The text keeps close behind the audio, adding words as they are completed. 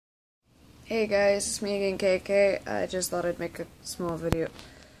Hey guys, it's me again, KK. I just thought I'd make a small video.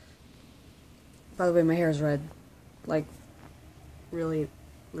 By the way, my hair is red. Like, really,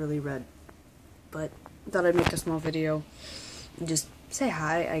 really red. But I thought I'd make a small video. Just say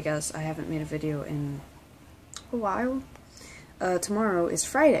hi, I guess. I haven't made a video in a while. Tomorrow is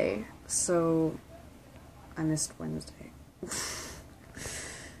Friday, so I missed Wednesday.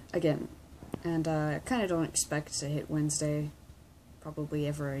 Again. And I kind of don't expect to hit Wednesday probably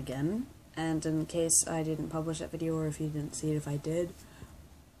ever again. And in case I didn't publish that video, or if you didn't see it if I did,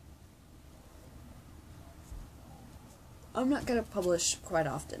 I'm not gonna publish quite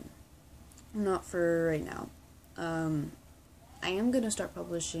often. Not for right now. I am gonna start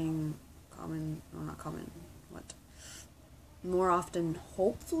publishing more often,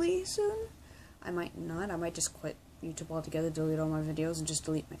 hopefully soon. I might not. I might just quit YouTube altogether, delete all my videos, and just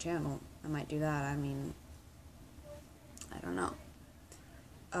delete my channel. I might do that. I mean, I don't know.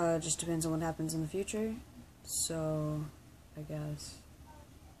 Just depends on what happens in the future. So, I guess,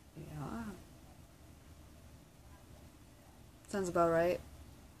 yeah. Sounds about right.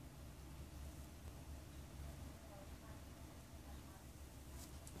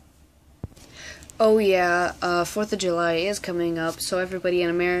 Oh yeah, 4th of July is coming up, so everybody in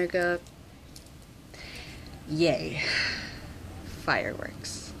America, yay.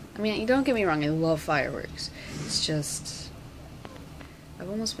 Fireworks. I mean, don't get me wrong, I love fireworks. It's just, I've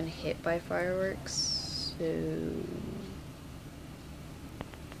almost been hit by fireworks, so...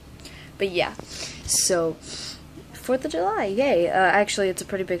 But yeah, so, 4th of July, yay. Actually, it's a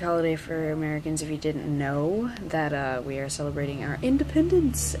pretty big holiday for Americans if you didn't know, that we are celebrating our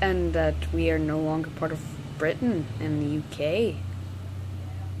independence, and that we are no longer part of Britain and the UK.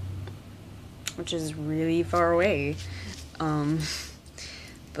 Which is really far away.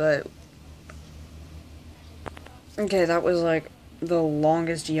 But... Okay, that was like the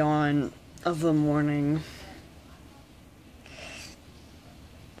longest yawn of the morning.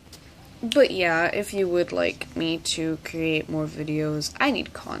 But yeah, if you would like me to create more videos, I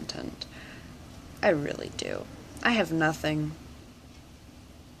need content. I really do. I have nothing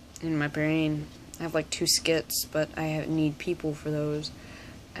in my brain. I have like 2 skits, but I need people for those.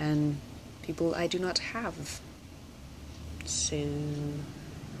 And people I do not have. So,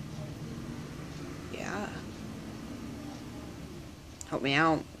 yeah. Help me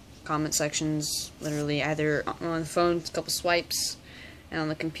out. Comment sections, literally either on the phone, a couple swipes, and on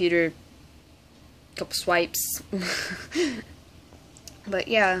the computer, a couple swipes. But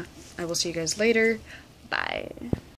yeah, I will see you guys later. Bye.